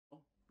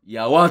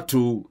ya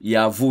watu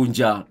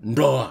yavunja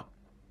ndoa.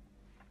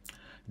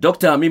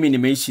 Dokta, mimi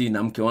nimeishi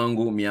na mke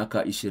wangu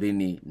miaka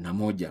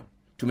 21.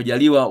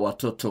 Tumejaliwa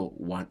watoto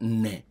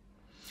 4.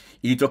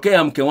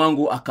 Ilitokea mke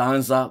wangu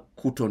akaanza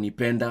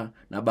kutonipenda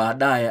na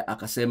baadaye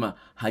akasema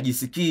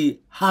hajisikii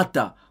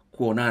hata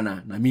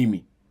kuonana na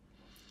mimi.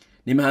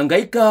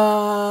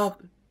 Nimehangaika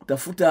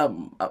kutafuta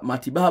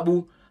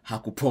matibabu,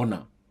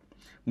 hakupona.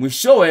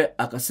 Mwishowe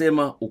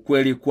akasema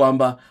ukweli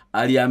kwamba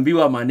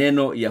aliambiwa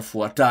maneno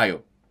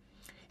yafuatayo: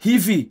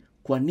 hivi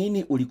kwa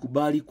nini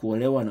ulikubali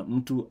kuolewa na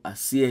mtu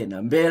asiye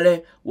na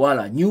mbele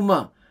wala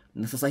nyuma,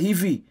 na sasa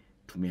hivi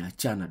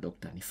tumeachana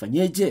dokta,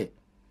 nifanyeje?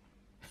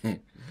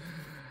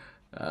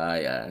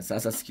 Aya,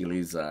 sasa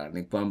sikiliza,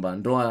 ni kwamba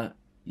ndoa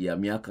ya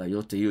miaka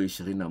yote hiyo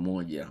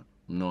 21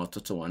 mna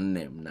watoto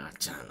 4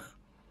 mnaachana.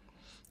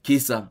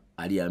 Kisa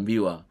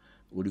aliambiwa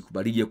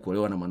ulikubalije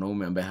kuolewa na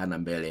mwanaume ambaye hana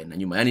mbele na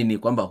nyuma. Yaani ni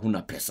kwamba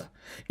huna pesa.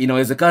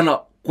 Inawezekana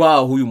kwa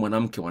huyu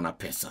mwanamke wana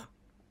pesa.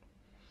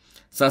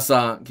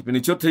 Sasa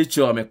kipindi chote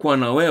hicho amekuwa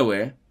na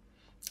wewe,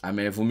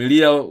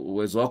 amevumilia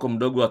uwezo wako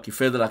mdogo wa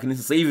kifedha, lakini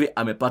sasa hivi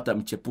amepata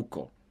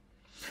mchepuko.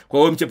 Kwa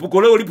hiyo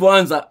mchepuko leo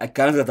ulipoanza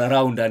akaanza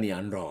dharau ndani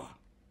ya ndoa.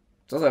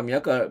 Sasa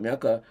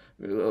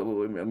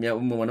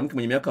mwanamke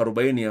mwenye miaka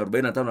 40,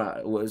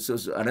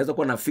 45 anaweza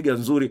kuwa na figa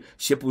nzuri,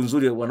 shepu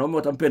nzuri, wanaume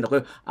watampenda. Kwa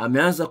hiyo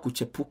ameanza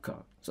kuchepuka.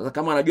 Sasa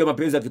kama anajua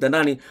mapenzi ya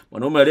kitandani,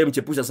 mwanaume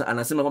aliyemchepusha sasa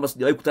anasema kwamba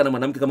sijawahi kukutana na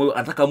mwanamke kama huyo,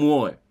 anataka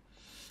muoe.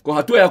 Kwa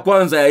hatua ya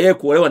kwanza ya yeye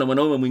kuolewa na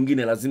mwanaume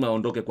mwingine lazima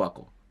aondoke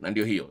kwako. Na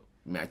ndio hiyo,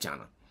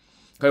 umeachana.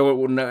 Kwa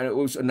hiyo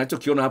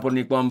ninachokiona hapo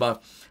ni kwamba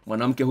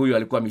mwanamke huyu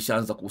alikuwa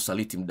ameshaanza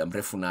kuusaliti muda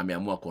mrefu na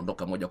ameamua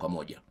kuondoka moja kwa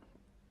moja.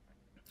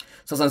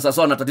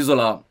 Sasa una tatizo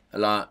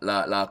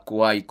la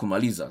kuwahi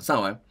kumaliza,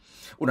 sawa?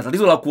 Una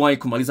tatizo la kuwahi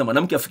kumaliza,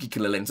 mwanamke afiki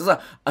kileleni.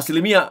 Sasa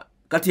asilimia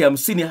kati ya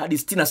 50 hadi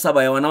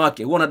 67 ya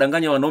wanawake huwa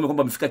wanadanganya wanaume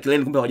kwamba wamefika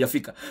kileleni, kumbe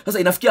hawajafika. Sasa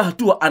inafikia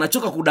hatua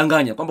anachoka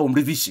kudanganya kwamba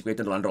umridhishi kwa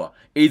tendo la ndoa.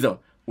 Either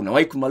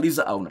unawahi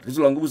kumaliza au una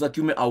tatizo la nguvu za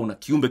kiume au una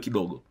kiumbe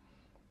kidogo.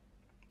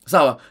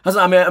 Sawa?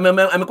 Sasa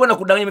amekwenda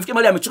kudanganya, imefikia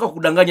mahali amechoka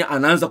kudanganya,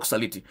 anaanza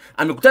kusaliti.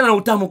 Amekutana na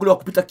utamu kule wa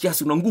kupita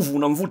kiasi, una nguvu,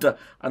 unamvuta,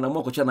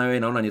 anaamua kuachana na wewe,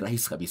 naona ni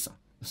rahisi kabisa.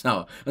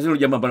 Sawa? Sasa hilo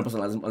jambo ambalo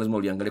lazima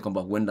uliangalie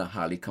kwamba huenda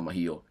hali kama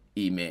hiyo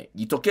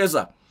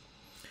imejitokeza.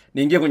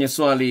 Niingie kwenye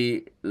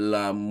swali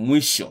la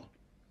mwisho.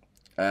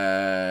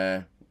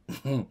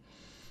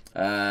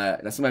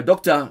 Nasema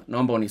dokta,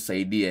 naomba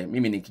unisaidie.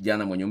 Mimi ni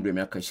kijana mwenye umri wa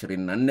miaka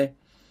 24.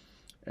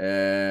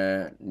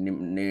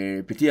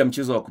 Nipitia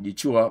mchezo wa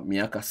kujichua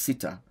miaka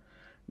 6.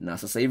 Na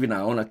sasa hivi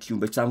naona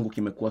kiumbe changu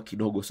kimekuwa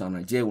kidogo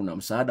sana. Je, una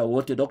msaada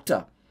wote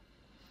dokta?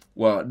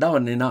 Wa dawa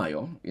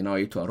ninayo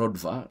inayoitwa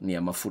Rodva, ni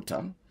ya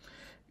mafuta.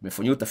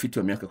 Imefanywa utafiti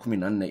wa miaka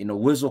 14, ina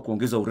uwezo wa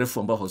kuongeza urefu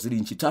ambao hauzidi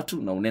inchi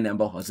 3 na unene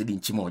ambao hauzidi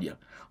inchi 1.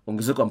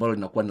 Ongezeko ambalo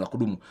linakuwa ni la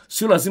kudumu.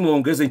 Sio lazima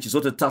uongeze inchi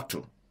zote 3.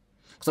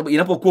 Kwa sababu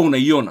inapokuwa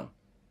unaiona.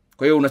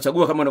 Kwa hiyo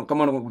unachagua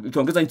kama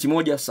ukiongeza inchi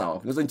 1 sawa,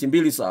 ukiongeza inchi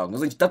 2 sawa,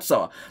 ukiongeza inchi 3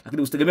 sawa,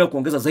 lakini usitegemea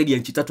kuongeza zaidi ya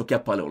inchi 3 kia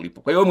pale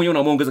ulipo. Kwa hiyo wewe mwenyewe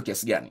unamuongeza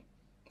kiasi gani?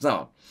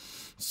 Sawa?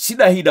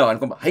 Shida hii dawa ni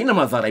kwamba haina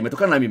madhara,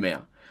 imetokana na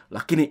mimea,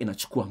 lakini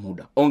inachukua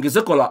muda.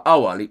 Ongezeko la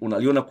awali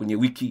unaliona kwenye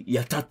wiki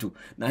ya 3,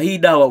 na hii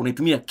dawa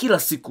unaitumia kila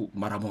siku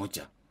mara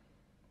moja.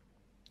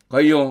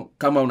 Kwa hiyo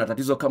kama una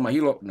tatizo kama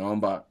hilo,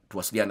 naomba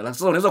tuwasiliane.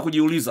 Sasa unaweza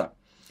kujiuliza,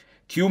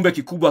 kiumbe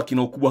kikubwa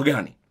kina ukubwa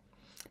gani?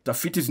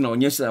 Tafiti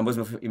zinaonyesha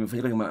ambazo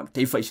imefanyika kwenye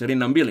mataifa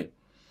 22.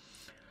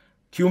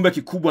 Kiumbe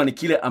kikubwa ni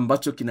kile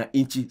ambacho kina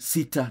inchi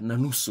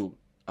 6.5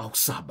 au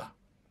 7.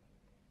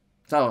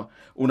 Sawa?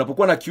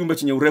 Unapokuwa na kiumbe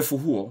chenye urefu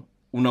huo,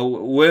 una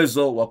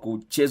uwezo wa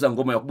kucheza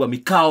ngoma ya kubwa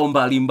mikao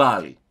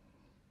mbalimbali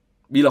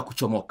bila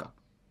kuchomoka.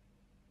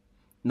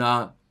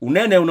 Na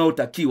unene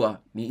unaotakiwa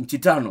ni inchi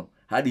 5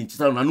 hadi inchi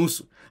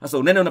 5.5. Sasa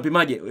unene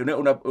unapimaje?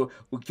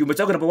 Kiumbe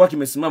chako kinapokuwa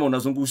kimesimama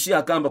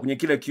unazungushia kamba kwenye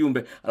kile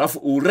kiumbe, alafu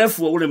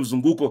urefu wa ule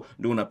mzunguko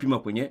ndio unapima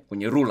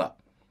kwenye rula.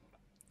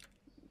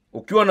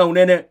 Ukiwa na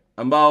unene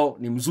ambao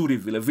ni mzuri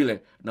vile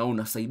vile, na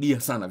unasaidia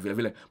sana vile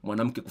vile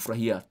mwanamke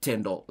kufurahia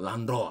tendo la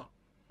ndoa.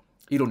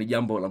 Hilo ni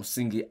jambo la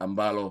msingi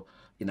ambalo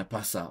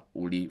inapasa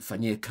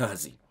ulifanyie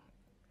kazi.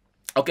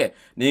 Okay,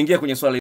 niingie kwenye swali